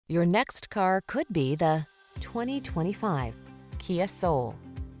Your next car could be the 2025 Kia Soul.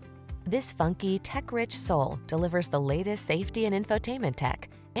 This funky, tech-rich Soul delivers the latest safety and infotainment tech,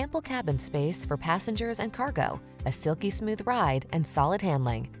 ample cabin space for passengers and cargo, a silky smooth ride, and solid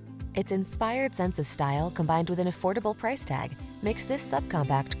handling. Its inspired sense of style combined with an affordable price tag makes this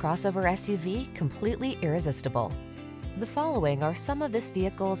subcompact crossover SUV completely irresistible. The following are some of this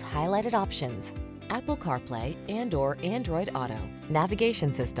vehicle's highlighted options: Apple CarPlay and/or Android Auto,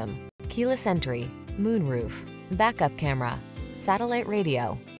 navigation system, keyless entry, moonroof, backup camera, satellite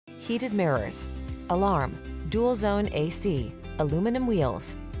radio, heated mirrors, alarm, dual zone AC, aluminum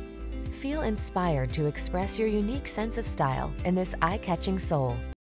wheels. Feel inspired to express your unique sense of style in this eye-catching Soul.